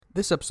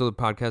This episode of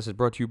the podcast is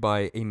brought to you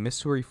by a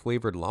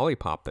mystery-flavored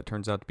lollipop that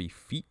turns out to be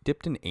feet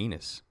dipped in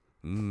anus.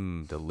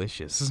 Mmm,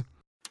 delicious.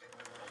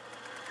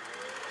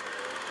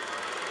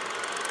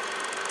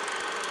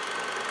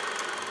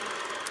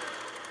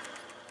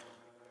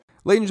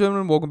 Ladies and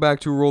gentlemen, welcome back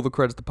to Roll the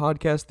Credits, the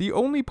podcast, the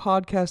only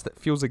podcast that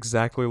feels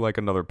exactly like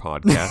another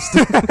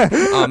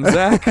podcast. I'm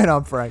Zach. And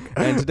I'm Frank.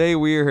 And today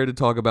we are here to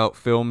talk about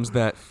films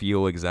that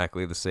feel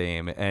exactly the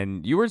same.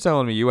 And you were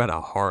telling me you had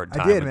a hard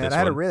time I did, with man. this I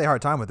had a one. really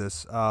hard time with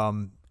this.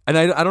 And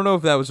I don't know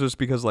if that was just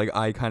because like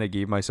I kind of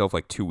gave myself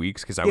like 2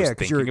 weeks because I was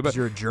thinking about.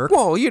 you're a jerk.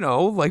 Well, you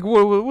know, like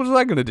what was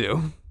I gonna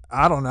do?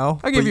 I don't know.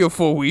 I gave you a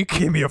full week.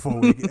 Give me a full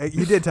week.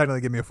 You did technically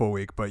give me a full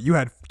week, but you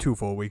had 2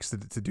 full weeks to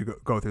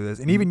go through this,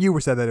 and even you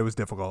said that it was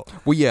difficult.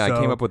 Well, yeah, So-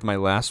 I came up with my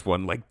last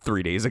one like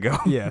 3 days ago.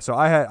 Yeah, so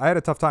I had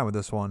a tough time with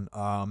this one.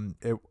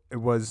 It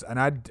was, and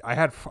I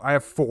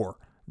have 4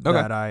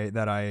 Okay.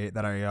 that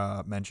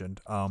I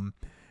mentioned.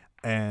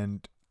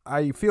 And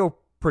I feel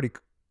pretty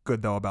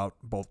good though about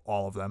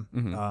all of them.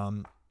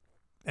 Mhm.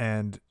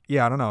 And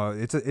yeah, I don't know.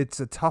 It's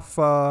a tough.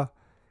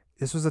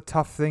 This was a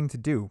tough thing to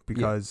do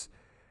because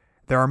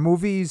there are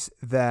movies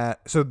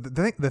that. So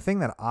the thing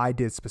that I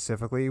did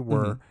specifically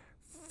were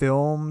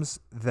films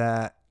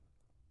that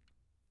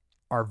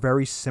are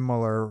very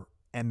similar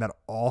and that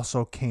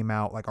also came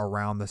out like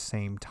around the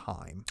same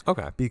time,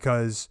 Okay.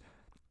 because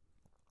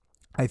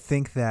I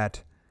think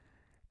that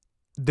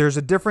there's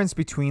a difference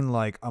between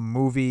like a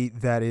movie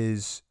that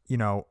is, you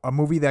know, a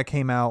movie that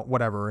came out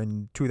whatever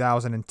in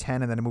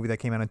 2010 and then a movie that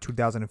came out in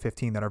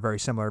 2015 that are very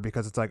similar,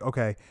 because it's like,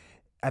 okay,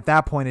 at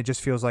that point it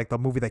just feels like the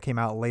movie that came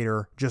out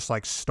later just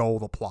like stole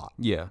the plot,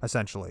 Yeah.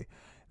 essentially.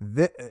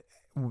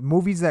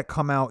 Movies that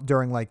come out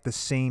during like the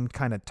same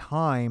kind of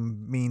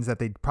time means that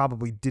they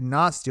probably did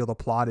not steal the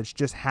plot. It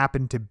just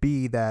happened to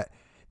be that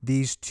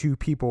these 2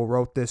 people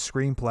wrote this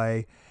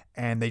screenplay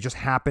and they just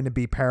happen to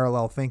be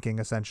parallel thinking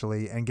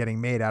essentially and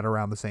getting made at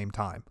around the same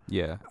time.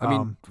 Yeah. I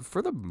mean,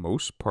 for the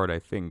most part, I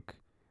think,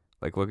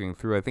 like looking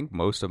through, I think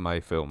most of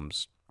my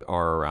films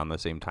are around the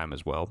same time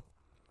as well.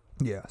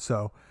 Yeah.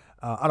 So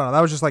I don't know.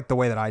 That was just like the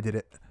way that I did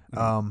it.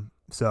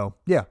 So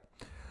yeah.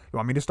 You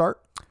want me to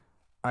start?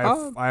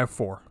 I have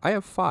 4. I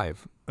have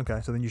 5.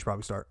 Okay. So then you should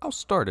probably start. I'll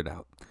start it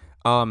out.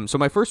 So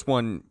my first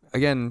one,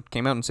 again,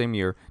 came out in the same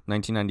year,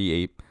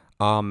 1998.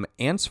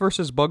 Ants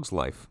versus Bugs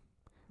Life.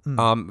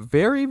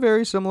 Very,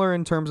 very similar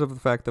in terms of the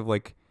fact of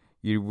like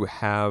you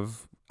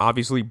have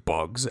obviously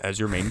bugs as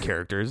your main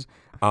characters.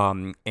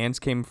 Ants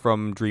came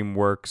from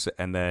DreamWorks,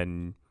 and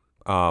then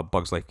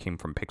Bugs Life came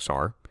from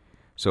Pixar.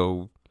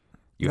 So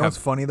You know what's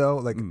funny though?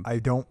 Like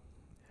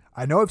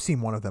I know I've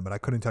seen one of them, but I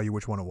couldn't tell you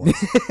which one it was.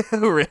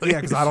 really?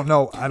 Yeah, because I don't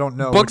know.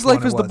 Bugs which one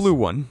Life it is the was. blue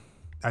one.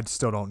 I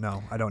still don't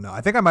know. I don't know.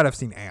 I think I might have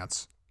seen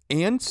Ants.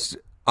 Ants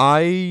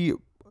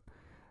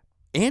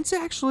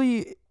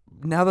actually,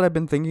 now that I've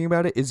been thinking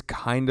about it, is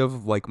kind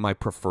of like my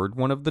preferred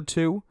one of the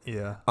 2.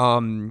 Yeah.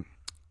 And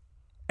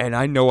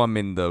I know I'm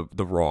in the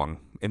wrong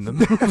in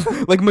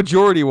the like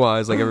majority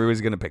wise, like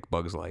everybody's gonna pick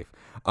Bugs Life.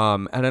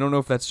 And I don't know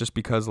if that's just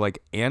because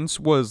like Ants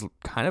was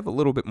kind of a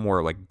little bit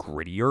more like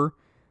grittier,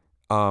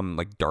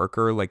 like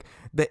darker. Like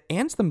the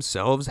ants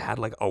themselves had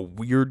like a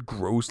weird,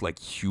 gross, like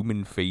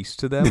human face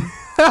to them.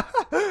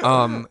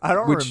 I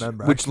don't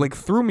remember. Which like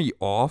threw me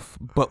off,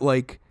 but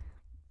like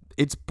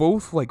it's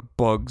both like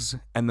bugs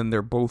and then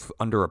they're both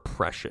under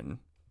oppression.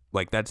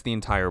 Like that's the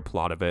entire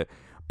plot of it.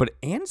 But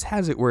Ants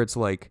has it where it's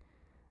like,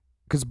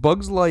 because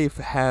Bugs Life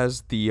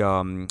has the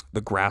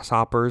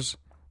grasshoppers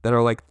that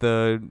are like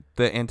the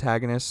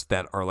antagonists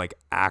that are like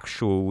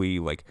actually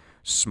like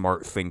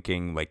smart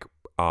thinking, like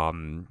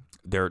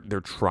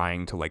they're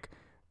trying to like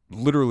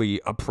literally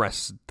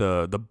oppress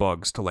the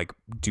bugs to like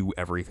do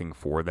everything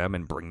for them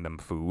and bring them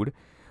food.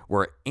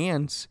 Where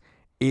ants,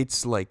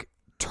 it's like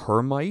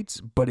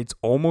termites, but it's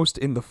almost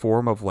in the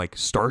form of like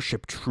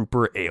Starship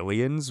Trooper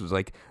aliens. It was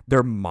like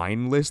they're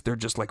mindless, they're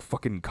just like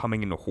fucking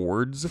coming in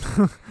hordes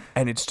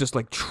and it's just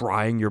like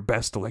trying your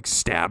best to like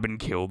stab and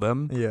kill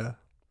them. Yeah.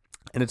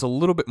 And it's a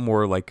little bit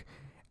more like,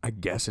 I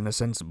guess in a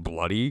sense,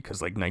 bloody,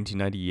 because like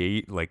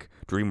 1998, like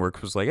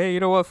DreamWorks was like, hey, you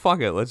know what, fuck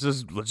it, let's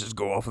just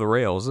go off the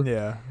rails.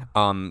 Yeah.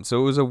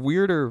 So it was a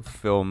weirder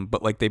film,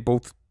 but like they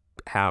both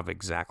have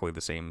exactly the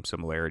same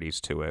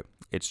similarities to it.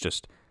 It's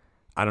just,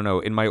 I don't know,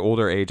 in my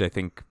older age, I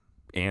think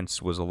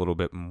Ants was a little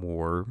bit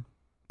more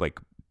like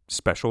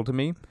special to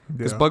me,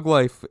 because Yeah. Bug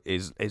Life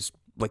is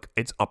like,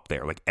 it's up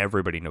there, like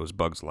everybody knows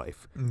Bug's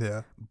Life,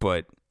 Yeah.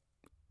 but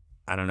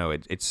I don't know,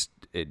 it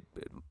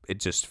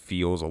just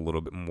feels a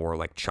little bit more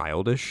like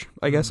childish,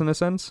 I guess, in a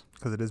sense.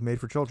 Because it is made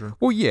for children.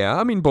 Well, yeah,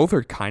 I mean, both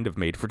are kind of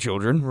made for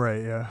children.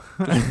 Right. Yeah.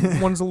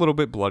 One's a little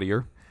bit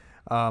bloodier.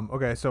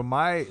 Okay.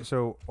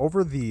 So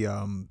over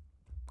the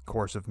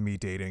course of me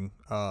dating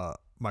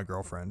my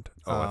girlfriend.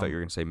 I thought you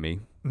were gonna say me.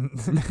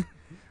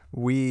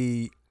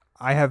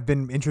 I have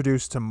been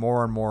introduced to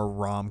more and more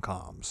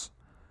rom-coms.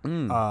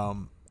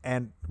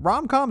 And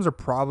rom-coms are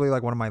probably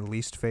like one of my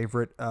least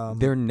favorite.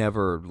 They're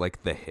never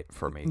like the hit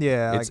for me.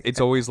 Yeah,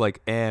 it's always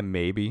like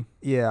maybe.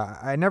 Yeah,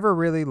 I never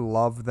really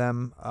loved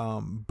them.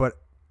 But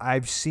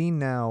I've seen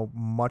now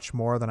much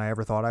more than I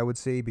ever thought I would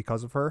see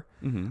because of her.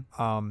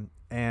 Mm-hmm.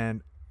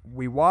 And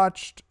we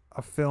watched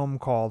a film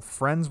called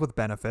Friends with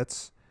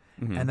Benefits,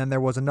 Mm-hmm. and then there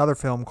was another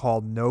film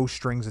called No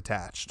Strings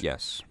Attached.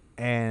 Yes.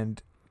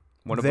 And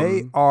One of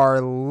they them.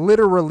 are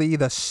literally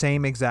the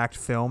same exact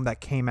film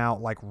that came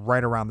out like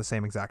right around the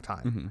same exact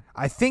time. Mm-hmm.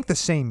 I think the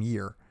same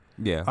year.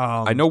 Yeah.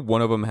 I know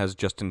one of them has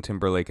Justin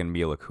Timberlake and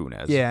Mila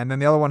Kunis. Yeah, and then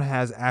the other one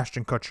has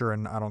Ashton Kutcher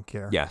and I don't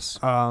care. Yes.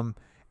 And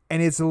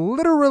it's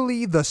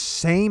literally the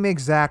same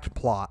exact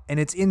plot, and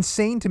it's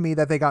insane to me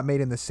that they got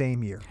made in the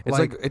same year.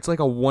 It's like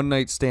a one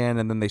night stand,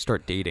 and then they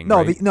start dating.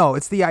 No, right?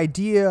 it's the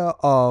idea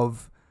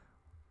of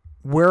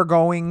we're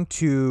going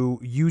to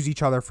use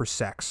each other for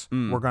sex.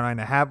 We're going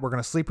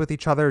to sleep with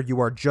each other. You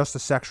are just a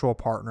sexual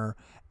partner.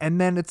 And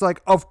then it's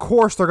like, of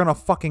course they're going to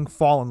fucking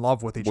fall in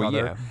love with each other.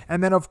 Yeah.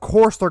 And then of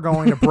course they're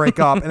going to break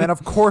up. And then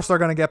of course they're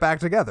going to get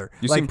back together.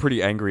 You seem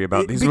pretty angry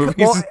about these because,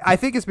 movies. Well, I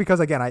think it's because,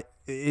 again,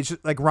 it's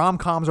just, like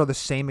rom-coms are the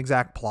same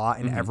exact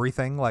plot in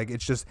everything. Like,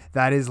 it's just,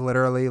 that is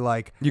literally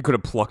like... You could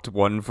have plucked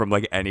one from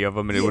like any of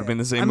them and it would have been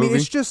the same movie. I mean,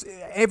 it's just,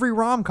 every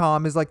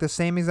rom-com is like the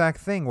same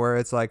exact thing where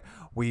it's like,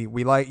 we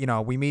like,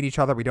 we meet each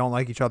other, we don't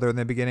like each other in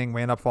the beginning,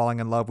 we end up falling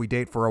in love, we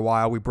date for a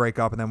while, we break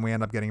up, and then we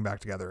end up getting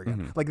back together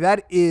again. Like,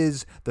 that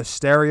is the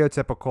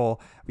stereotypical,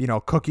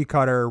 cookie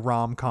cutter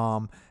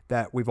rom-com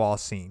that we've all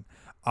seen.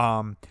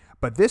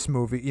 But this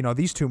movie,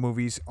 these two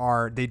movies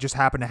they just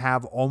happen to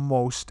have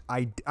almost,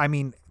 I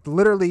mean,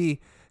 literally,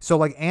 so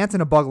like Ants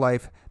in a Bug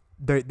Life,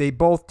 they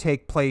both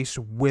take place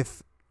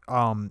with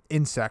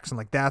insects, and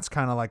like that's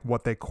kind of like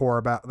what they core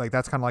about, like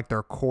that's kind of like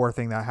their core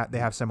thing that they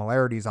have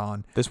similarities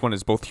on. This one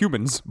is both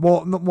humans.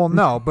 Well,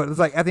 no, but it's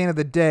like at the end of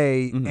the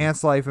day,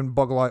 Ants Life and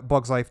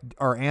Bug's Life,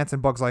 or Ants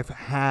and Bug's Life,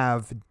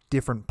 have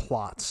different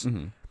plots.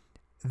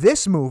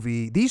 This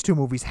movie, these two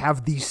movies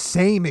have the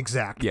same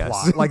exact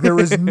plot. Like there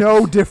is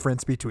no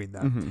difference between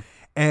them.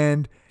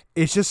 And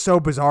it's just so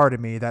bizarre to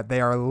me that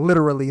they are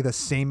literally the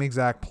same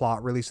exact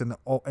plot released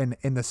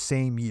in the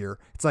same year.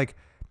 It's like,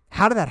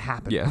 how did that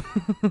happen?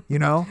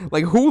 Yeah.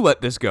 Like, who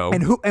let this go?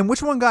 And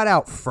which one got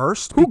out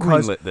first? Who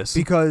greenlit this?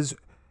 Because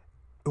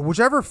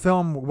whichever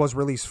film was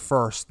released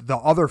first, the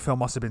other film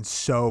must have been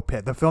so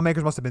pissed. The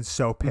filmmakers must have been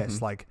so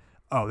pissed. Like,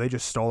 oh, they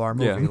just stole our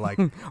movie. Like,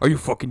 are you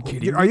fucking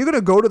kidding? Are you going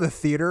to go to the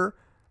theater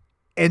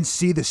and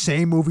see the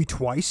same movie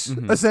twice,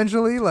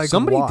 essentially? Like,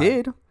 somebody why?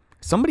 did.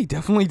 Somebody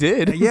definitely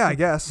did. Yeah, I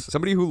guess.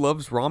 Somebody who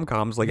loves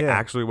rom-coms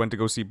actually went to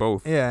go see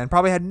both. Yeah, and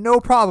probably had no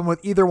problem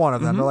with either one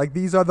of them. They're like,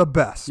 these are the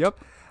best. Yep.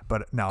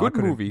 But no, Good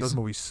movies. Those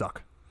movies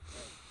suck.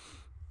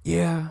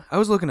 Yeah, I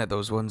was looking at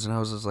those ones and I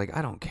was just like,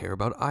 I don't care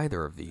about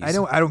either of these. I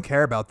don't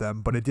care about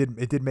them, but it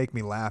did make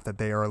me laugh that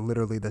they are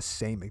literally the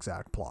same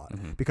exact plot.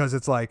 Because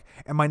it's like,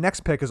 and my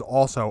next pick is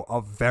also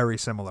a very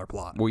similar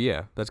plot. Well,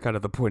 yeah, that's kind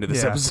of the point of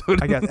this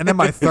episode. I guess. And then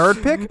my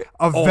third pick,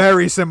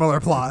 very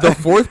similar plot. The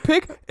fourth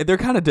pick, they're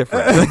kind of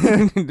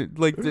different.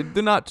 Like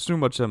they're not too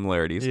much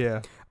similarities.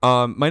 Yeah.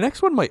 My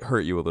next one might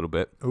hurt you a little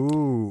bit.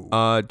 Ooh.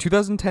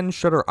 2010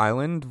 Shutter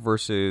Island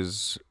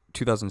versus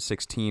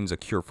 2016's A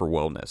Cure for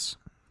Wellness.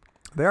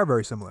 They are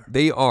very similar.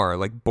 They are,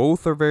 like,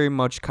 both are very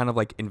much kind of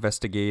like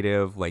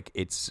investigative. Like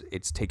it's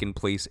taken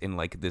place in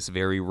like this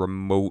very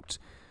remote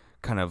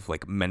kind of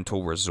like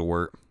mental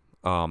resort,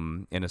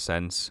 in a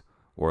sense,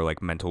 or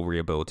like mental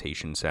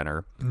rehabilitation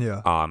center.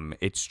 Yeah.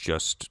 It's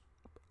just,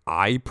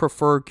 I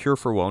prefer Cure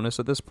for Wellness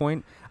at this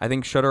point. I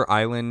think Shutter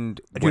Island.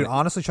 Dude,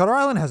 honestly, Shutter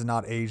Island has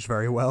not aged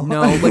very well.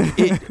 No,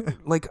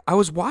 like I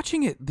was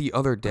watching it the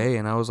other day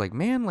and I was like,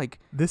 man, like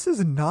this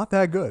is not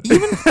that good.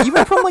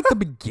 even from like the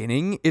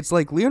beginning, it's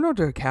like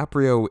Leonardo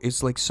DiCaprio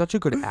is like such a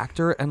good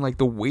actor, and like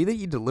the way that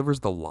he delivers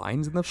the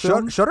lines in the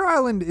film. Shutter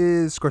Island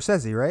is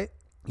Scorsese, right?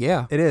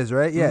 Yeah. It is,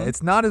 right? Yeah,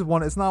 it's not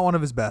one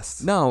of his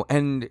best. No,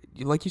 and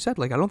like you said,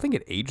 like I don't think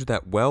it aged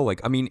that well. Like,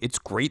 I mean, it's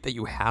great that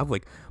you have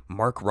like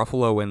Mark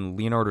Ruffalo and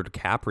Leonardo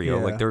DiCaprio.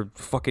 Yeah. Like they're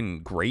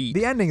fucking great.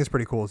 The ending is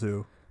pretty cool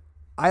too.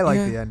 I like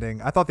the ending.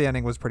 I thought the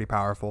ending was pretty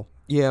powerful.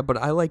 Yeah, but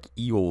I like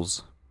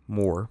Eels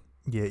more.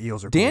 Yeah,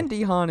 Eels are Dan cool.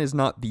 DeHaan is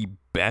not the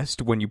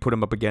best when you put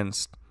him up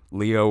against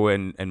Leo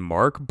and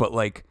Mark, but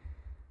like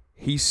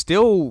he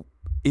still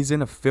is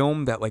in a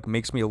film that like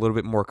makes me a little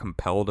bit more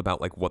compelled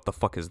about like what the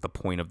fuck is the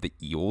point of the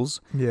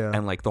eels. Yeah.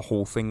 And like the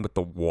whole thing with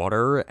the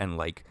water, and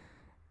like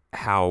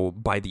how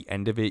by the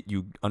end of it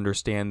you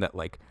understand that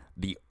like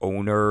the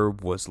owner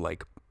was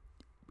like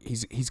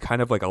he's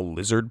kind of like a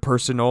lizard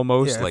person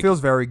almost. Yeah, it like,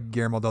 feels very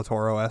Guillermo del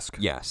Toro-esque.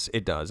 Yes,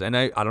 it does. And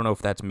I don't know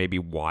if that's maybe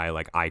why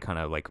like I kind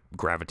of like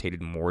gravitated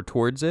more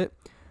towards it,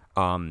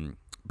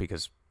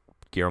 because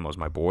Guillermo's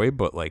my boy,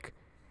 but like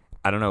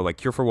I don't know, like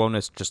Cure for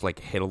Wellness just like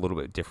hit a little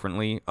bit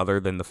differently, other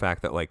than the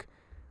fact that like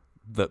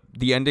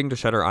the ending to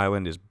Shutter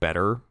Island is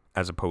better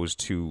as opposed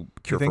to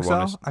Cure for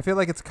Wellness. So? I feel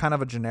like it's kind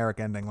of a generic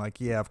ending. Like,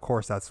 yeah, of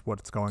course that's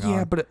what's going on.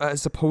 Yeah, but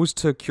as opposed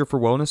to Cure for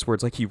Wellness, where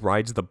it's like he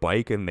rides the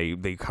bike and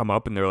they come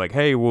up and they're like,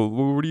 hey, well,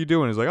 what are you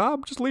doing? He's like, oh,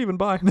 I'm just leaving,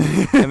 bye. And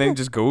then he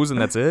just goes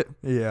and that's it.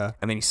 Yeah.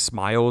 And then he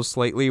smiles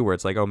slightly, where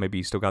it's like, oh, maybe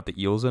he still got the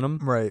eels in him.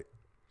 Right.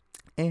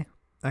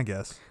 I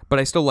guess. But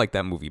I still like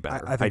that movie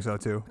better. I think so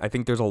too. I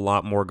think there's a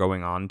lot more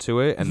going on to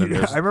it, and then Yeah,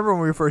 there's I remember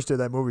when we first did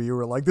that movie, you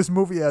were like, "This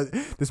movie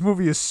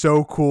is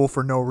so cool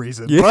for no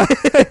reason." Yeah.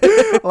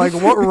 Like,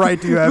 what right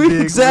do you have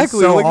being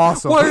exactly so like,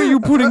 awesome? why are you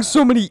putting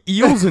so many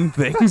eels in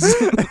things?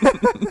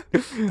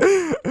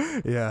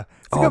 Yeah,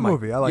 it's a good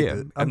movie. I liked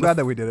it. I'm glad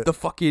that we did it. The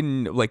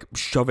fucking like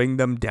shoving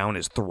them down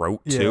his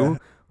throat too.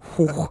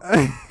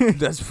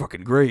 That's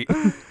fucking great.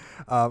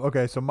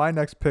 Okay, so my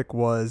next pick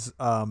was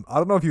I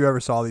don't know if you ever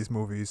saw these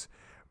movies,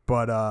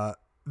 but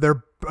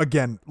they're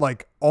again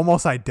like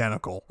almost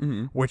identical,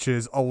 which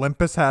is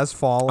Olympus Has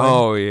Fallen.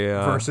 Oh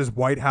yeah. Versus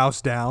White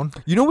House Down.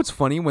 You know what's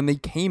funny? When they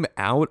came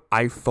out,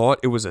 I thought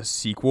it was a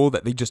sequel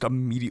that they just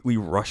immediately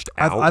rushed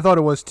out. I thought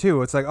it was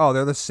too. It's like, oh,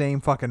 they're the same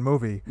fucking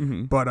movie,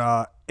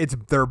 but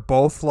they're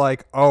both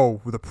like,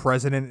 oh, the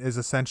president is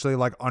essentially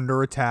like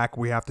under attack.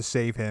 We have to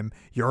save him.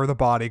 You're the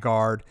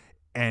bodyguard.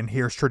 And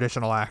here's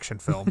traditional action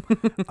film.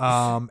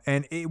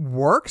 And it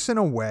works in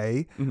a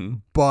way,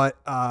 but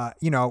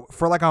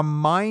for like a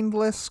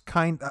mindless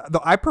kind,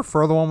 though I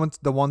prefer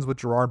the ones with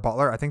Gerard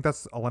Butler. I think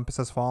that's Olympus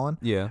Has Fallen.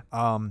 Yeah.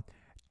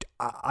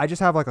 I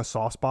just have like a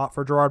soft spot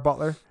for Gerard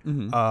Butler.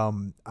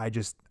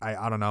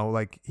 I don't know,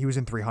 like he was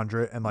in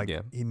 300 and like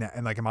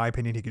and like in my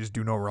opinion he could just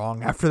do no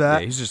wrong after that.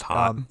 Yeah, he's just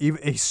hot.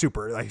 Even he's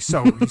super like he's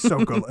so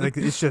good. Like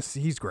it's just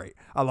he's great.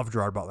 I love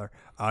Gerard Butler.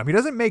 He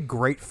doesn't make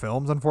great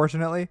films,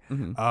 unfortunately.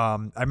 I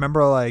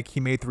remember like he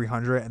made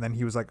 300 and then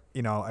he was like,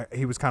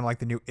 he was kind of like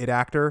the new It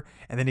actor,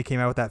 and then he came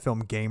out with that film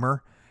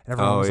Gamer. And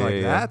everyone was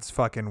like, that's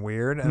fucking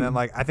weird. And then,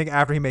 like, I think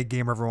after he made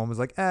Gamer, everyone was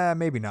like,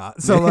 maybe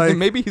not. So, like...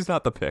 maybe he's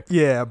not the pick.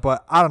 Yeah,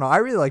 but I don't know. I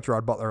really like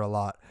Gerard Butler a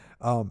lot.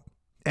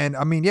 And,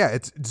 I mean, yeah,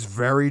 it's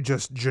very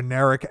just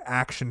generic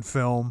action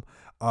film,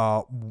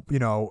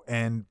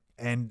 and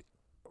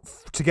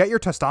to get your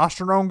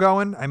testosterone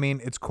going, I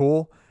mean, it's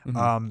cool.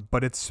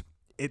 But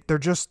they're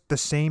just the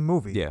same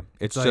movie. Yeah,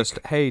 it's like, just,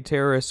 hey,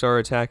 terrorists are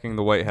attacking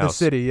the White House.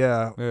 The city,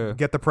 yeah.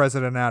 Get the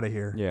president out of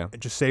here. Yeah.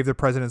 Just save the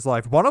president's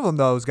life. One of them,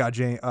 though, has got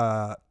James...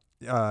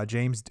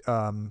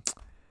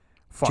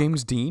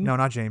 James Dean? No,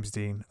 not James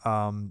Dean.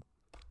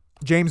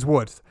 James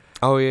Woods.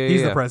 Oh, yeah,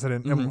 He's the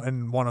president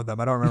in one of them.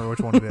 I don't remember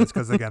which one it is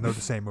because, again, they're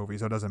the same movie,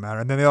 so it doesn't matter.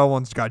 And then the other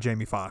one's got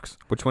Jamie Foxx.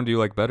 Which one do you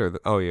like better?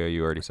 Oh, yeah,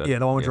 you already said. Yeah,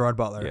 the one with Gerard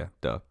Butler. Yeah,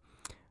 duh.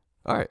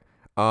 All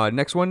right.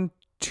 Next one,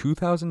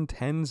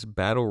 2010's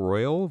Battle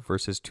Royale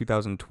versus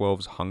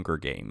 2012's Hunger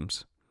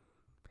Games.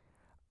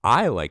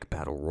 I like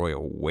Battle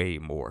Royale way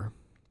more.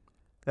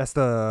 That's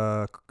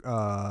the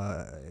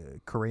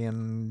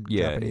Korean,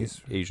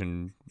 Japanese,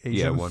 Asian.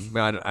 Yeah, one.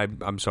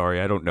 I'm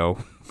sorry, I don't know,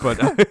 but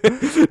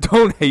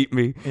don't hate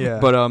me. Yeah.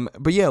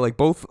 But yeah, like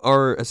both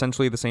are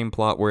essentially the same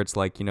plot where it's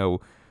like,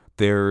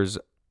 there's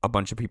a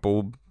bunch of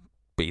people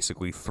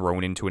basically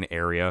thrown into an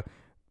area,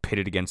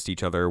 pitted against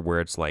each other,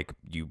 where it's like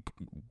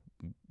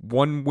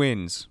one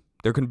wins.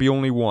 There can be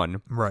only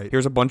one. Right.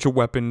 Here's a bunch of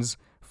weapons.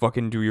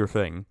 Fucking do your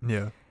thing.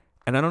 Yeah.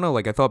 And I don't know,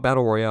 like, I thought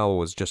Battle Royale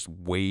was just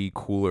way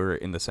cooler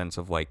in the sense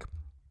of, like,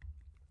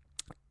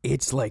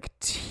 it's, like,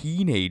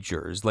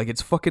 teenagers. Like,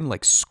 it's fucking,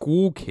 like,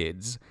 school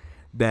kids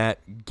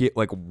that get,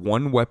 like,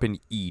 one weapon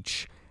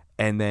each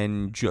and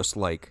then just,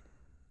 like,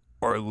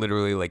 are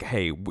literally like,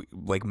 hey,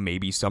 like,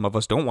 maybe some of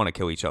us don't want to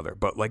kill each other.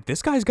 But, like,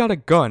 this guy's got a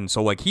gun,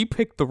 so, like, he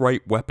picked the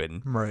right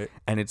weapon. Right.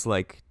 And it's,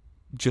 like,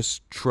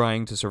 just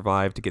trying to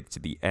survive to get to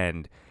the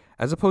end.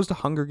 As opposed to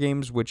Hunger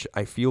Games, which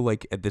I feel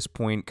like at this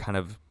point kind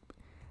of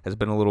has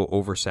been a little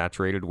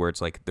oversaturated, where it's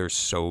like there's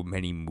so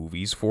many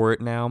movies for it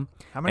now.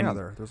 How many are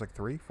there? There's like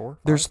 3, 4, 5?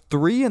 There's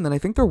 3, and then I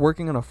think they're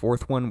working on a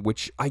 4th one,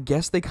 which I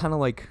guess they kind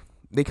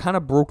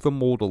of broke the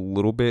mold a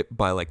little bit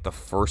by like the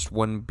first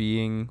one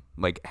being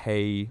like,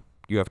 hey,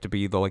 you have to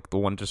be the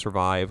one to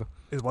survive.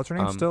 Is what's her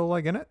name still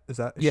like in it? Is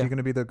she going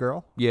to be the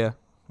girl? Yeah.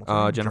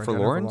 Jennifer Jennifer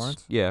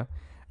Lawrence? Yeah.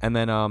 And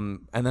then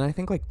I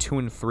think like 2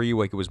 and 3,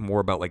 like it was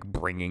more about like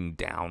bringing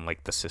down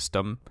like the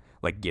system,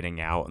 like getting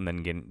out and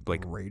then getting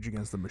like Rage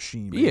Against the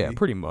Machine. Baby. Yeah,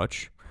 pretty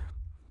much.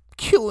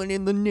 Killing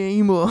in the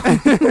name of. But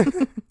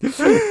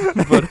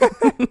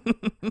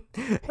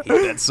hate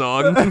that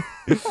song.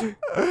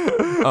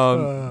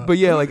 But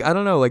yeah, like I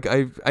don't know, like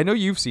I know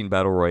you've seen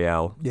Battle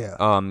Royale. Yeah.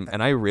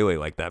 And I really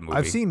like that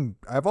movie.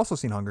 I've also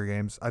seen Hunger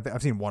Games.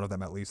 I've seen one of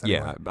them at least. Anyway.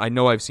 Yeah, I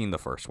know I've seen the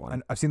first one.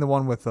 And I've seen the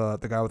one with the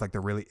guy with like the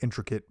really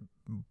intricate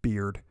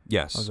beard.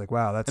 Yes. I was like,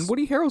 wow, that's. And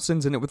Woody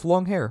Harrelson's in it with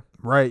long hair.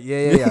 Right.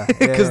 Yeah.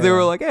 Because they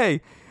were like,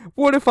 hey,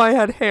 what if I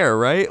had hair?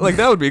 Right? Like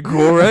that would be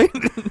cool, right?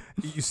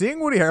 Seeing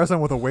Woody Harrelson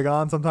with a wig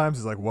on sometimes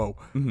is like, whoa.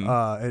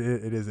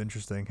 It is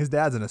interesting. His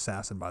dad's an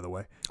assassin, by the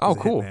way. Oh,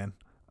 cool. Man,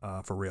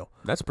 for real.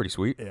 That's pretty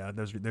sweet. Yeah,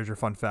 there's your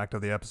fun fact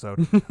of the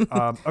episode.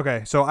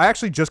 Okay, so I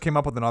actually just came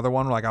up with another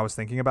one. Like I was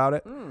thinking about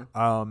it.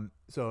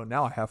 So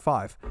now I have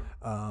 5.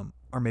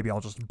 Or maybe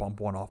I'll just bump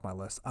one off my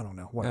list. I don't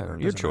know. Whatever.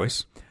 Your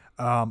choice.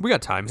 We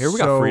got time here. We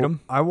got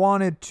freedom. I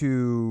wanted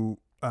to.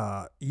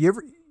 I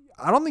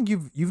don't think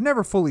you've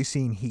never fully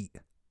seen Heat.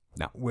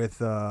 No. With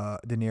De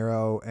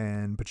Niro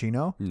and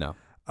Pacino. No.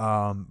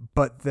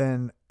 But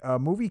then a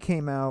movie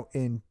came out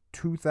in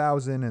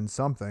 2000 and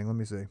something. Let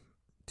me see.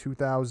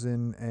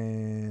 2000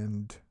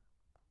 and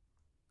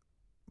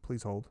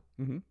Please hold.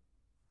 Mm-hmm.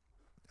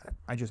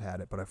 I just had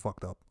it, but I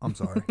fucked up. I'm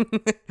sorry.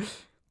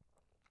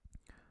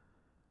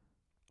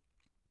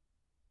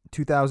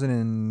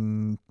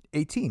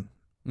 2018.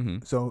 Mm-hmm.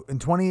 So in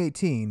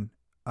 2018,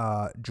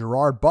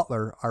 Gerard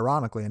Butler,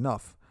 ironically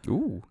enough,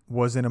 Ooh.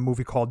 was in a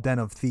movie called Den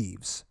of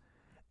Thieves,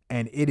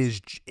 and it is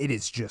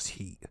just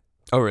heat.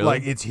 Oh, really?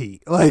 Like, it's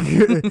heat. Like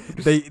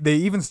they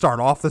even start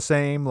off the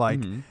same. Like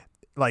Mm-hmm.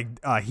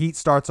 Heat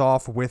starts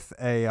off with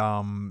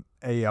a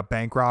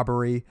bank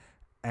robbery,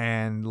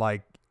 and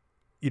like,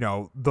 you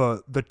know,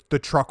 the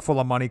truck full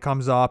of money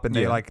comes up, and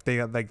they Yeah.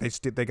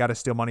 they got to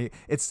steal money.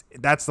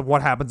 That's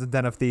what happens in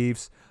Den of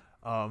Thieves.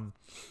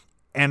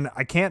 And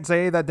I can't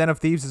say that Den of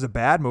Thieves is a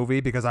bad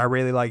movie because I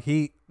really like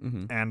Heat,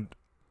 Mm-hmm. and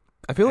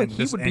I feel like and he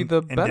this- would be and- the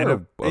and better Den of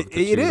of, the it, two,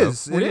 it though.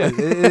 is. Well, yeah.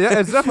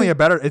 It's definitely a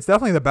better. It's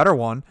definitely the better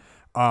one.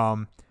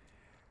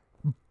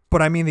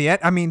 But I mean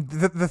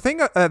the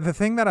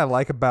thing that I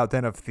like about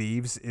Den of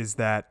Thieves is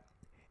that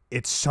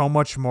it's so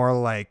much more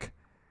like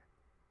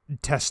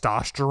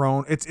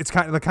testosterone. It's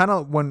kind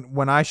of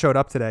when I showed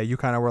up today, you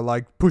kind of were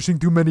like pushing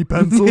too many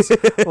pencils,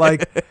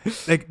 like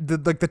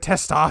the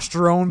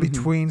testosterone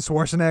between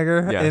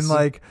Schwarzenegger Yes. and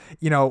like,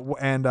 you know,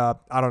 and I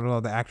don't know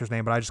the actor's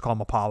name, but I just call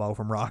him Apollo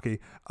from Rocky.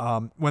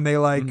 When they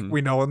like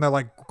we know when they're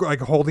like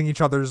holding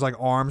each other's like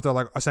arms, they're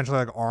like essentially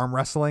like arm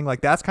wrestling.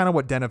 Like that's kind of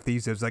what Den of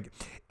Thieves is. Like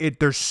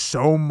there's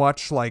so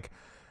much like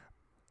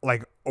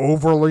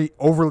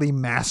overly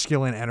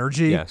masculine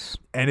energy. Yes.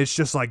 And it's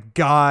just like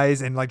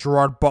guys, and like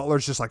Gerard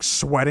Butler's just like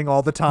sweating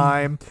all the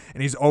time,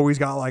 and he's always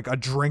got like a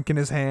drink in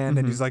his hand,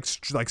 and he's like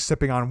like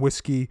sipping on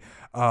whiskey,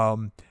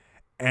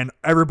 and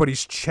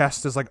everybody's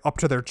chest is like up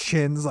to their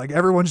chins, like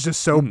everyone's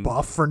just so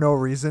buff for no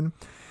reason,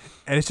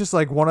 and it's just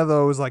like one of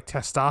those like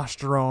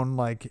testosterone,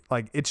 like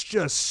it's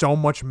just so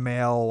much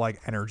male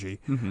like energy,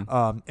 and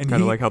Kind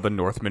of like how the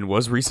Northman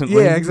was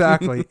recently. yeah,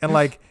 exactly, and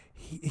like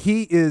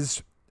he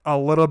is a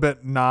little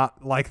bit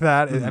not like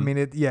that. I mean,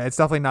 it's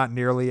definitely not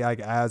nearly like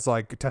as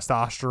like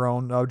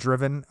testosterone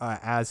driven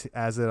as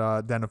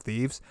Den of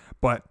Thieves.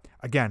 But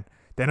again,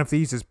 Den of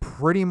Thieves is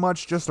pretty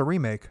much just a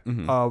remake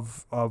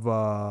of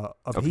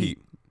Heat.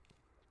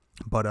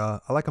 But I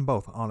like them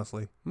both,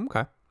 honestly.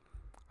 Okay.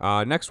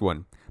 Next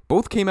one.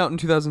 Both came out in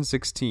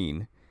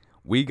 2016.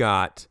 We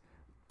got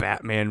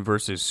Batman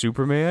versus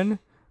Superman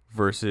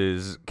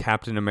versus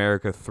Captain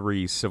America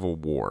 3 Civil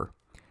War.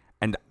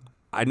 And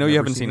I know you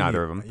haven't seen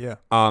either of them. Yeah.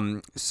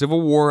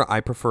 Civil War I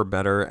prefer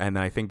better, and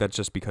I think that's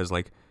just because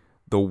like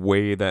the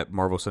way that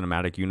Marvel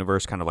Cinematic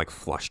Universe kind of like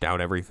flushed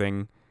out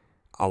everything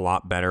a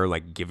lot better,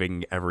 like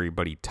giving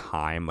everybody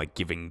time, like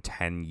giving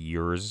 10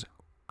 years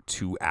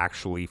to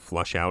actually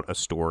flush out a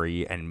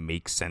story and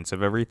make sense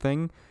of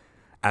everything,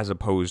 as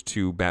opposed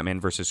to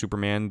Batman versus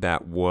Superman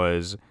that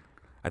was,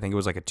 I think it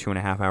was like a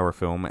 2.5 hour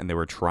film, and they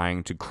were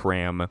trying to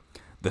cram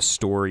the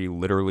story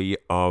literally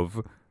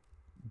of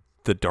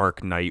The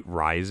Dark Knight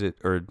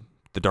The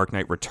Dark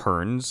Knight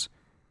Returns,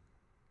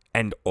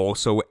 and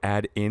also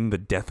add in the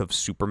death of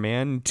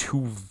Superman,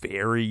 two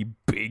very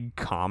big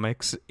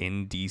comics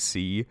in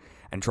DC,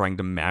 and trying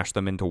to mash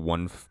them into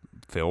one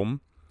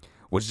film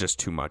was just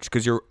too much.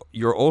 Because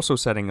you're also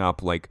setting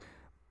up like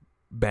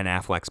Ben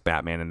Affleck's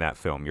Batman in that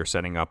film. You're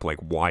setting up like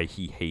why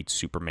he hates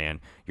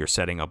Superman. You're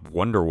setting up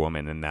Wonder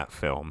Woman in that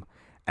film.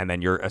 And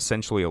then you're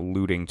essentially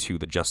alluding to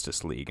the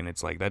Justice League, and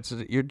it's like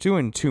you're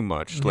doing too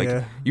much.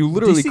 Like you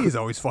literally DC is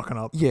always fucking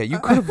up. Yeah, you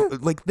could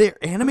have like their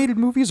animated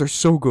movies are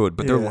so good,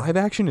 but their live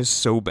action is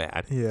so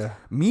bad. Yeah.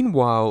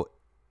 Meanwhile,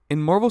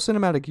 in Marvel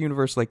Cinematic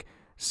Universe, like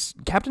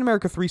Captain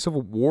America 3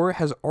 Civil War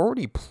has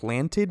already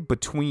planted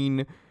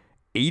between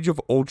Age of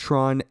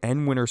Ultron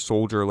and Winter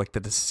Soldier like the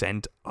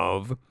descent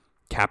of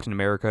Captain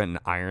America and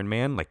Iron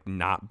Man like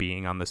not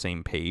being on the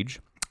same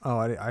page. Oh,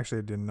 I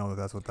actually didn't know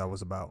that's what that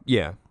was about.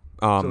 Yeah.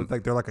 So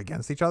like they're like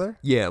against each other?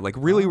 Yeah, like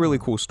really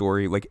cool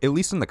story. Like at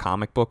least in the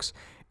comic books,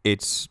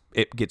 it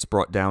gets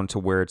brought down to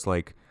where it's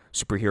like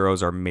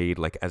superheroes are made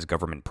like as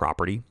government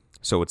property.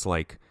 So it's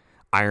like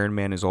Iron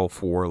Man is all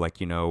for like,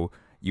 you know,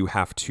 you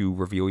have to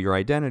reveal your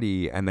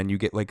identity and then you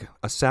get like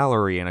a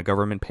salary and a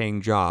government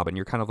paying job, and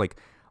you're kind of like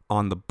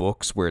on the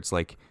books where it's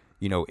like,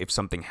 you know, if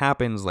something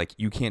happens, like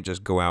you can't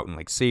just go out and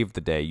like save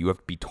the day. You have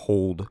to be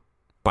told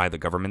by the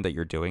government that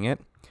you're doing it.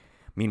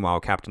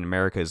 Meanwhile, Captain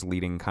America is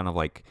leading kind of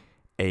like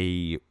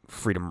a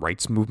freedom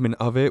rights movement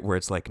of it, where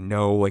it's like,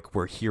 no, like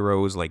we're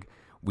heroes, like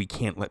we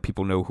can't let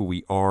people know who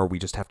we are, we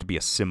just have to be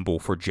a symbol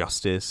for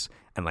justice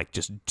and like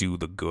just do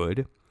the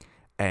good,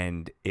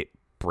 and it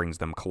brings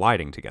them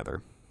colliding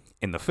together.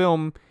 In the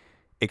film,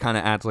 it kind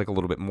of adds like a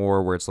little bit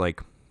more where it's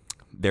like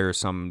there's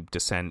some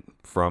dissent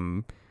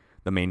from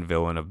the main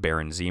villain of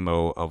Baron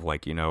Zemo of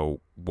like, you know,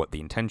 what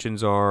the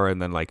intentions are,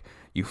 and then like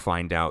you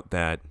find out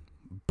that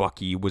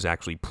Bucky was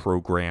actually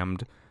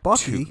programmed.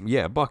 Bucky?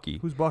 Bucky.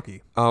 Who's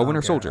Bucky?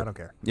 Winter Soldier. I don't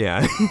care.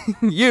 Yeah.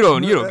 you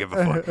don't give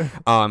a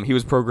fuck. He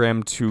was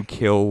programmed to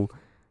kill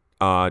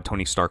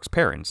Tony Stark's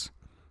parents.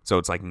 So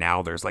it's like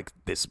now there's like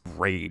this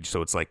rage.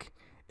 So it's like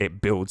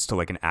it builds to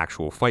like an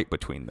actual fight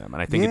between them.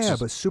 And I think it's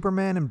just, but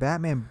Superman and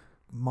Batman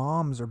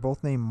moms are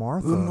both named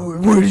Martha.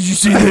 Where did you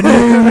see the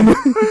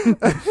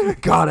name?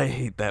 God, I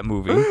hate that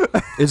movie.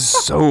 It's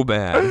so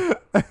bad.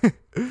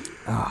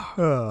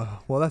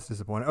 Well, that's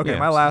disappointing. Okay, Yeah,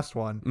 my last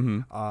one.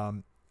 Mm-hmm.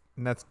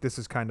 And this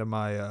is kind of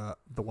my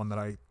the one that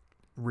I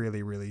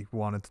really, really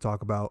wanted to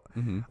talk about.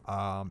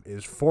 Mm-hmm.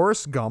 Is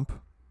Forrest Gump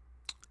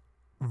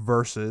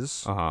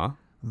versus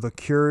The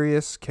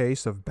Curious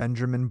Case of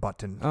Benjamin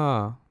Button.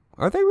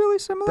 Are they really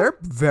similar? They're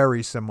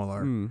very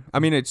similar. I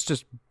mean, it's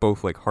just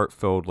both like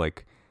heart-filled,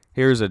 like,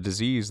 here's a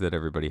disease that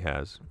everybody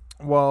has.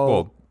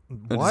 Well,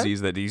 a what?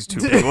 disease that these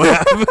two people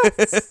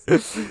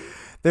have.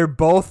 They're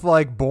both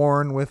like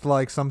born with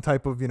like some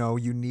type of,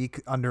 unique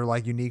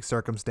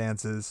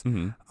circumstances.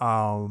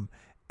 Mm-hmm.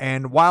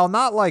 And while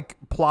not like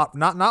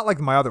not like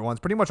my other ones,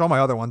 pretty much all my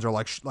other ones are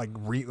like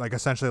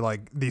essentially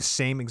like the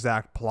same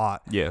exact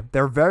plot. Yeah.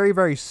 They're very,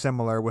 very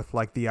similar with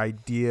like the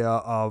idea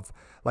of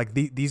like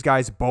these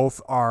guys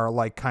both are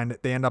like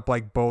they end up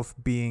like both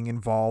being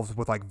involved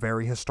with like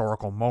very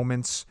historical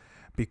moments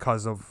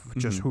because of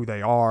just who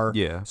they are.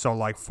 Yeah. So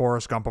like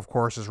Forrest Gump, of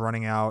course, is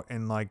running out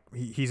and like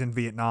he's in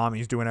Vietnam.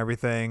 He's doing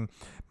everything.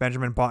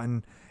 Benjamin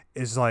Button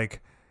is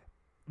like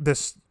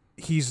this.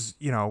 He's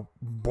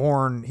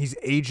born. He's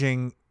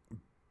aging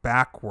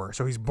backward.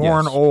 So he's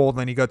born old,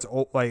 then he gets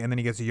old, and then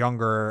he gets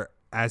younger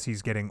as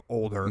he's getting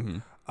older.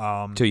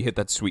 Mm-hmm. Till you hit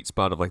that sweet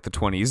spot of like the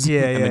 20s.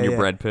 Yeah, and then you're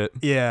Brad Pitt.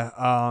 Yeah.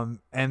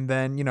 And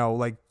then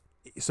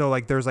so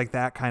like there's like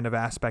that kind of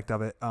aspect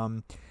of it.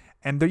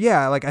 And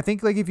like I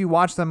think like if you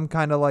watch them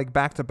kind of like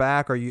back to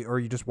back, or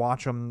you just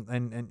watch them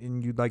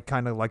and you like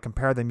kind of like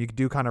compare them, you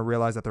do kind of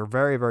realize that they're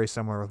very, very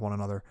similar with one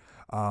another.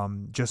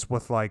 Just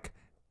with like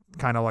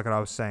kind of like what I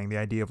was saying, the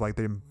idea of like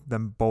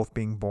them both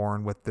being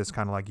born with this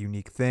kind of like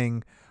unique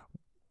thing.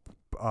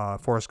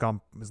 Forrest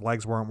Gump, his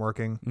legs weren't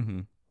working. Mm-hmm.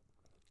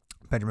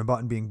 Benjamin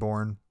Button being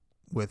born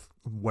with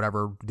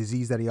whatever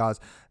disease that he has,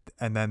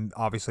 and then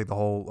obviously the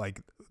whole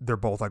like they're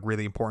both like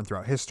really important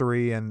throughout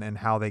history and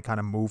how they kind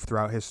of move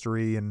throughout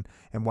history and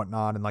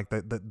whatnot, and like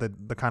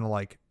the kind of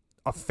like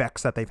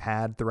effects that they've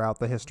had throughout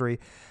the history.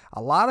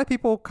 A lot of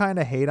people kind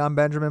of hate on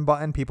Benjamin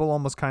Button. People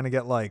almost kind of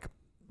get like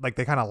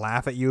they kind of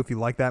laugh at you if you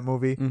like that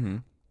movie. Mm-hmm.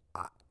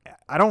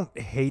 I don't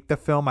hate the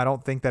film. I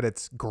don't think that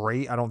it's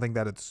great. I don't think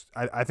that it's.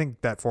 I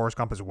think that Forrest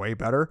Gump is way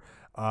better.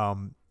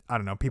 I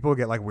don't know. People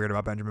get like weird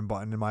about Benjamin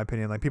Button, in my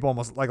opinion. Like people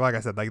almost like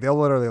I said, like they'll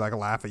literally like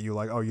laugh at you,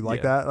 like, oh, you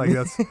like that? Like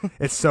that's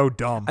it's so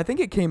dumb. I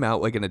think it came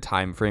out like in a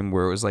time frame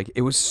where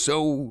it was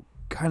so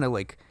kind of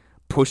like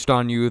pushed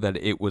on you that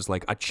it was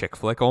like a chick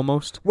flick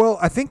almost. Well,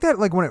 I think that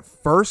like when it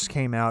first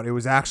came out, it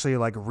was actually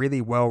like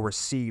really well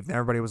received. And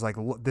everybody was like,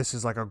 this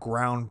is like a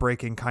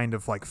groundbreaking kind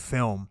of like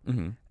film.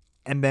 Mm-hmm.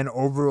 And then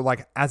over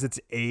like as it's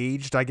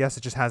aged, I guess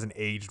it just hasn't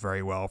aged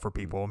very well for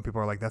people, and people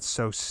are like, "That's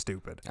so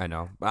stupid." I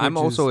know. I'm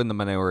also in the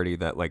minority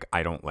that like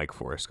I don't like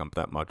Forrest Gump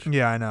that much.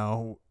 Yeah, I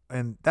know,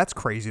 and that's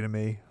crazy to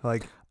me.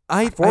 Like,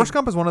 Forrest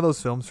Gump is one of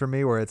those films for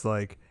me where it's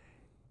like,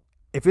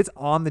 if it's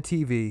on the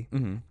TV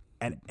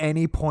at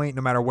any point,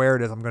 no matter where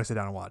it is, I'm gonna sit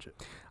down and watch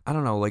it. I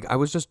don't know. Like I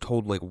was just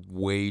told like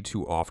way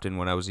too often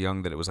when I was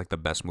young that it was like the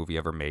best movie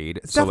ever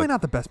made. It's definitely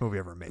not the best movie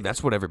ever made.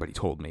 That's what everybody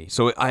told me.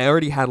 So I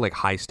already had like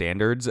high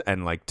standards,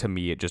 and like to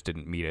me it just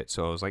didn't meet it.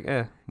 So I was like,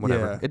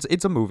 whatever. Yeah.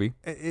 It's a movie.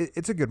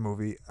 It's a good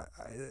movie.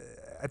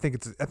 I think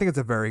it's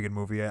a very good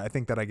movie. I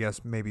think that I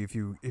guess maybe if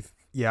you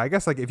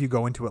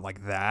go into it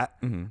like that,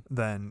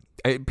 then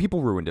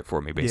people ruined it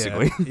for me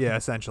basically. Yeah,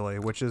 essentially,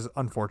 which is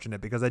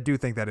unfortunate because I do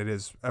think that it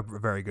is a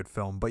very good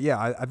film. But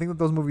yeah, I think that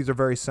those movies are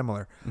very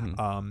similar.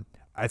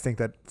 I think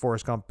that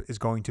Forrest Gump is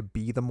going to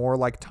be the more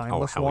like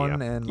timeless one,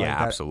 yeah. and yeah, like,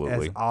 that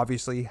absolutely,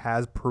 obviously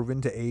has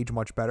proven to age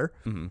much better.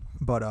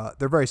 But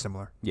they're very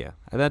similar. Yeah,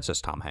 and that's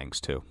just Tom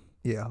Hanks too.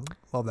 Yeah,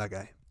 love that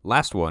guy.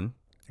 Last one,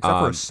 except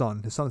for his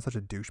son. His son is such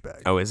a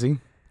douchebag. Oh, is he?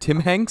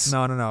 Tim Hanks?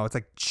 No. It's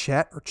like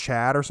Chet or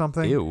Chad or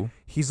something. Ew.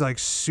 He's like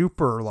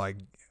super like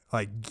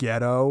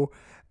ghetto.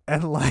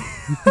 And like,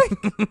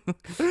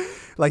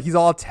 like he's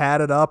all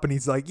tatted up, and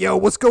he's like, "Yo,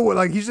 what's going?"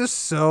 Like he's just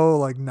so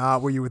like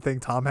not what you would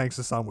think Tom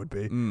Hanks' son would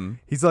be.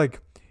 He's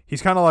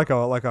kind of like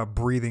a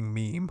breathing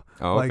meme.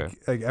 Oh, okay.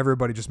 Like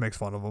everybody just makes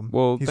fun of him.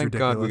 Well, he's thank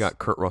ridiculous. God we got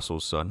Kurt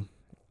Russell's son.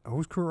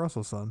 Who's Kurt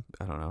Russell's son?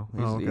 I don't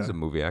know. He's a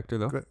movie actor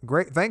though.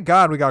 Great. Thank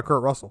God we got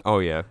Kurt Russell. Oh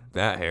yeah,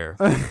 that hair.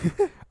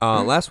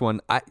 Last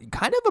one.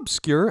 Kind of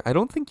obscure. I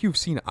don't think you've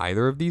seen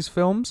either of these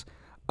films.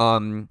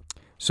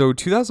 So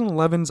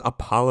 2011's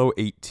Apollo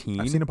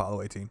 18. I've seen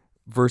Apollo 18.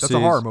 Versus, that's a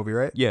horror movie,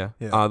 right? Yeah.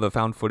 The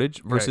found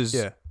footage versus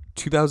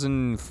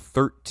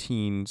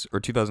 2013's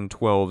or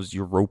 2012's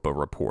Europa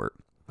Report.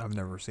 I've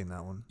never seen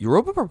that one.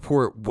 Europa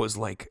Report was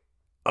like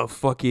a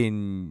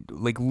fucking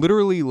like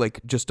literally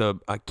like just a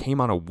came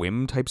on a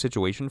whim type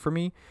situation for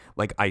me.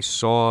 Like I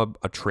saw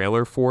a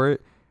trailer for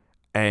it,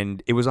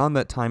 and it was on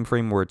that time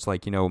frame where it's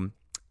like,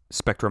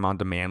 Spectrum on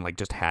Demand like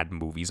just had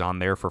movies on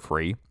there for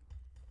free,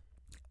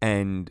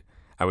 and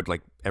I would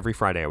like every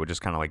Friday I would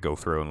just kind of like go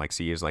through and like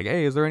see is like,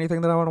 hey, is there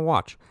anything that I want to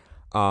watch?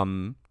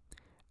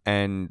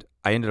 And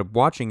I ended up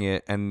watching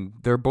it, and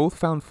they're both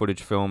found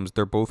footage films.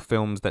 They're both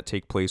films that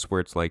take place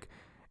where it's like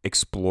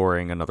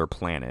exploring another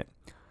planet.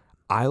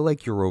 I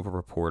like Europa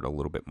Report a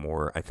little bit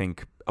more. I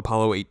think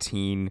Apollo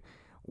 18,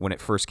 when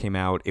it first came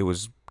out, it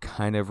was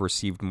kind of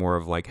received more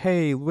of like,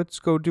 hey, let's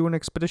go do an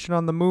expedition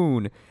on the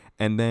moon.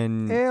 And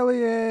then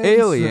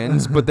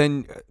aliens. But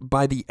then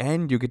by the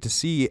end, you get to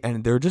see,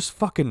 and they're just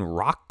fucking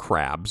rock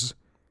crabs.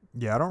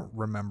 Yeah, I don't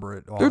remember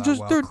it all They're that just-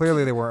 well. they're-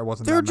 Clearly, they were. It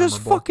wasn't. They're that just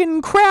memorable.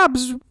 fucking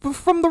crabs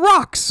from the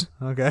rocks.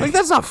 Okay. Like,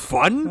 that's not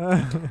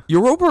fun.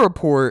 Europa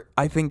Report,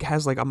 I think,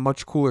 has like a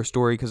much cooler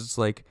story because it's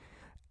like,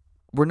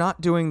 we're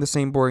not doing the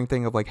same boring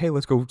thing of like, hey,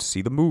 let's go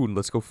see the moon.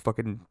 Let's go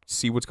fucking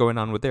see what's going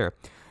on with there.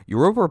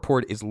 Europa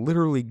Report is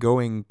literally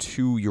going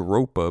to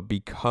Europa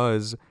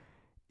because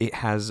it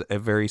has a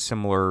very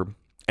similar,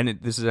 and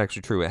this is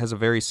actually true, it has a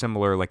very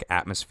similar like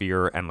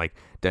atmosphere and like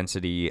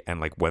density and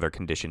like weather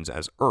conditions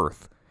as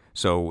Earth.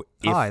 So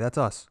Hi, that's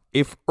us.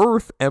 if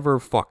Earth ever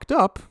fucked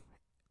up,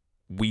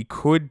 we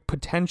could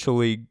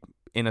potentially,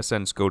 in a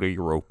sense, go to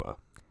Europa.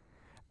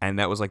 And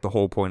that was like the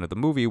whole point of the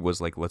movie was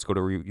like, let's go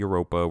to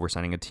Europa. We're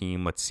sending a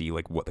team. Let's see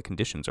like what the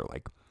conditions are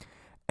like.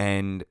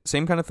 And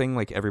same kind of thing,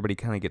 like everybody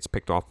kind of gets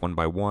picked off one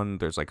by one.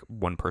 There's like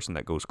one person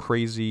that goes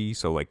crazy.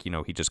 So like, you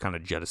know, he just kind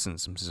of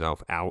jettisons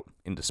himself out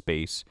into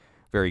space.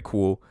 Very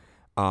cool.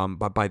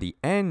 But by the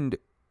end,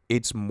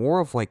 it's more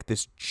of like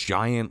this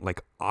giant like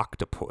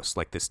octopus,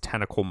 like this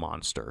tentacle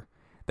monster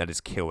that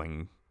is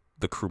killing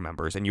the crew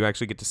members. And you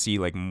actually get to see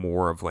like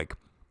more of like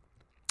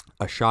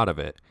a shot of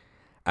it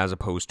as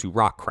opposed to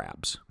rock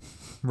crabs.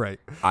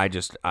 Right. I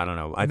don't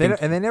know. I And think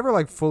they never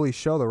like fully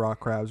show the rock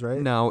crabs, right?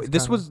 no, It's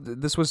this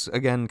kinda- was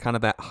again kind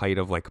of that height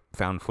of like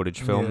found footage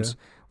films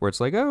where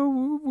it's like,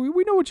 oh,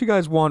 we know what you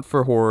guys want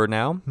for horror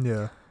now.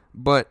 Yeah.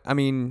 But I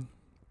mean,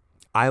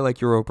 I like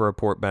Europa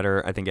Report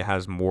better. I think it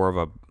has more of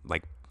a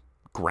like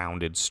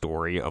grounded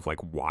story of like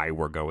why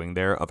we're going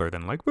there, other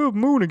than like the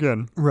moon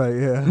again. Right.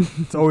 Yeah.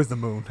 It's always the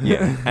moon.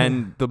 Yeah,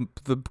 and the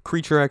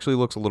creature actually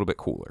looks a little bit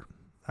cooler.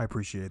 I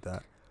appreciate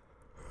that.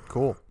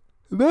 Cool.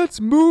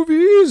 That's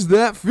movies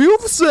that feel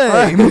the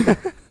same.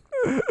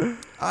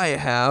 I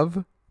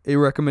have a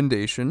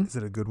recommendation. Is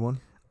it a good one?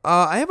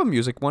 I have a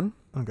music one.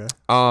 Okay.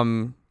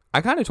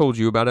 I kind of told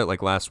you about it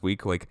like last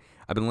week. Like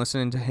I've been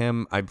listening to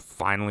him. I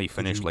finally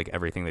finished you- like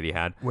everything that he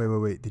had.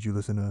 Wait. Did you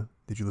listen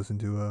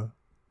to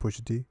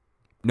Pusha T?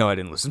 No, I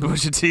didn't listen to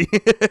Pusha T.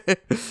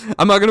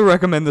 I'm not gonna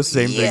recommend the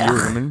same thing you're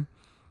recommending.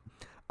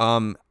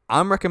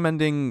 I'm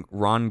recommending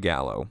Ron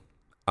Gallo.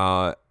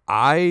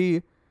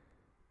 I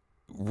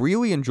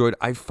really enjoyed.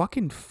 I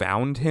fucking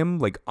found him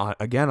like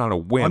again on a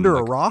whim. Under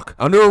like, a rock?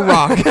 Under a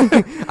rock.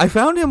 I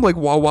found him like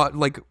while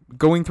like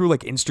going through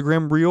like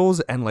Instagram reels,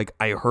 and like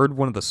I heard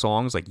one of the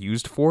songs like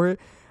used for it,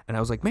 and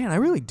I was like, man, I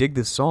really dig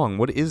this song.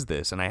 What is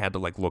this? And I had to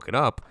like look it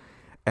up,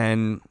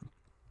 and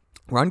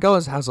Ron Gallo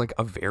has like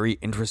a very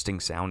interesting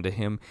sound to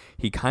him.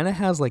 He kind of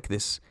has like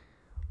this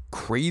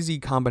crazy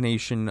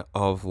combination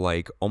of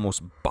like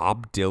almost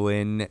Bob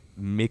Dylan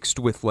mixed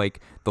with like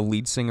the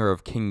lead singer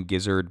of King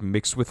Gizzard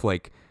mixed with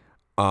like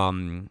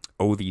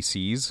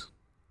OVCs.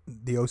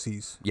 The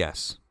OCs.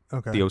 Yes.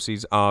 Okay. The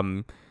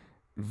OCs.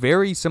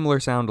 Very similar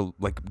sound to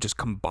like just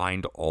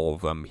combined all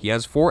of them. He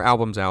has 4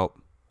 albums out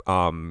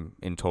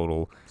in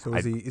total. So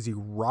is he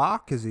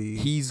rock? Is he?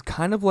 He's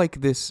kind of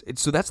like this.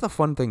 So that's the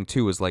fun thing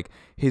too, is like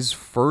his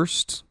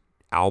first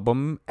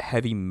album,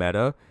 Heavy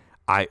Meta,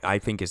 I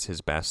think is his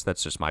best.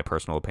 That's just my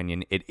personal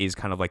opinion. It is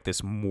kind of like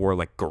this more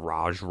like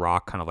garage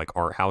rock, kind of like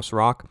art house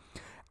rock.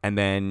 And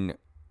then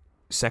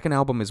second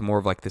album is more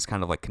of like this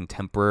kind of like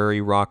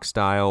contemporary rock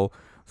style.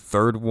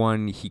 Third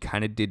one, he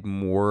kind of did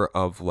more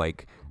of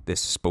like this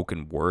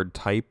spoken word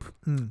type.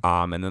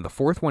 And then the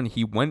fourth one,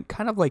 he went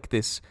kind of like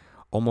this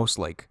almost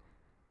like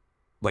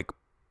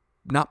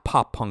not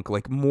pop punk,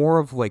 like more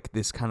of like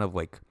this kind of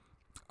like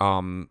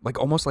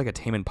almost like a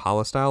Tame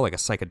Impala style, like a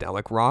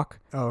psychedelic rock.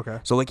 Oh, okay.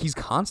 So like he's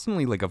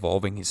constantly like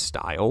evolving his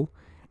style,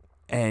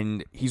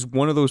 and he's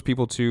one of those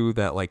people too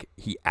that like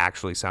he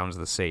actually sounds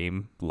the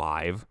same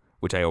live,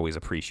 which I always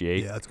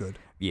appreciate. Yeah, that's good.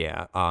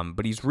 Yeah.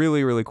 But he's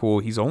really, really cool.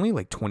 He's only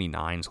like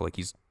 29, so like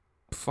he's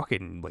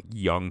fucking like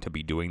young to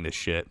be doing this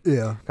shit.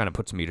 Yeah. Kind of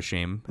puts me to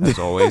shame as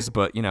always,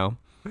 but you know.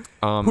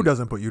 Who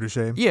doesn't put you to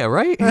shame? Yeah,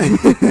 right?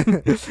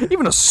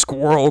 Even a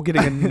squirrel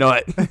getting a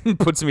nut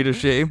puts me to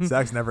shame.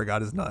 Zach's never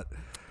got his nut.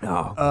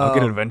 No, I'll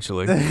get it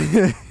eventually.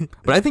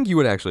 But I think you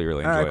would actually really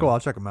enjoy All right, cool. him. I'll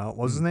check him out.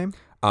 What's his name?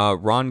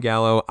 Ron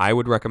Gallo, I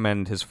would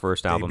recommend his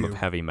first album Debut. of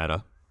Heavy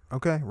Meta.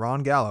 Okay,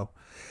 Ron Gallo.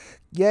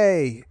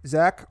 Yay,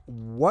 Zach.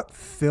 What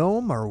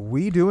film are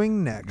we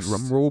doing next?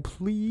 Drum roll,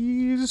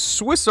 please.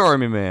 Swiss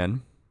Army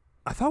Man.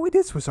 I thought we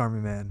did Swiss Army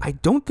Man. I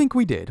don't think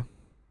we did.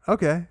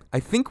 Okay.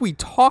 I think we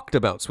talked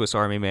about Swiss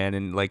Army Man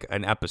in like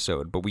an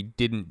episode, but we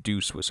didn't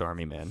do Swiss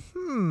Army Man.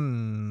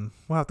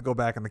 We'll have to go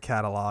back in the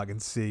catalog and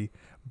see.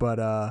 But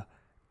all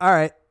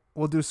right,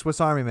 we'll do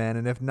Swiss Army Man,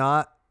 and if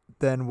not,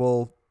 then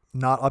we'll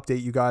not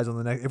update you guys on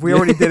the next. If we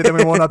already did it, then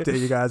we won't update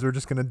you guys. We're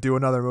just gonna do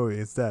another movie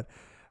instead.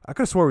 I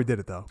could have swore we did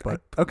it though,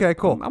 but okay,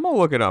 cool. I'm gonna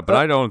look it up, but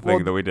I don't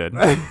think that we did.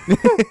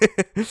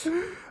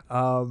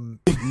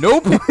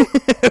 Nope,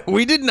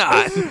 we did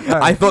not.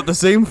 right. I thought the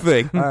same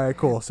thing. All right,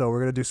 cool. So we're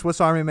gonna do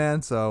Swiss Army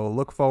Man. So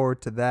look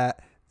forward to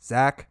that.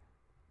 Zach,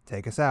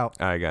 take us out.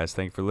 All right, guys.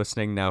 Thank you for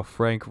listening. Now,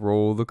 Frank,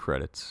 roll the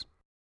credits.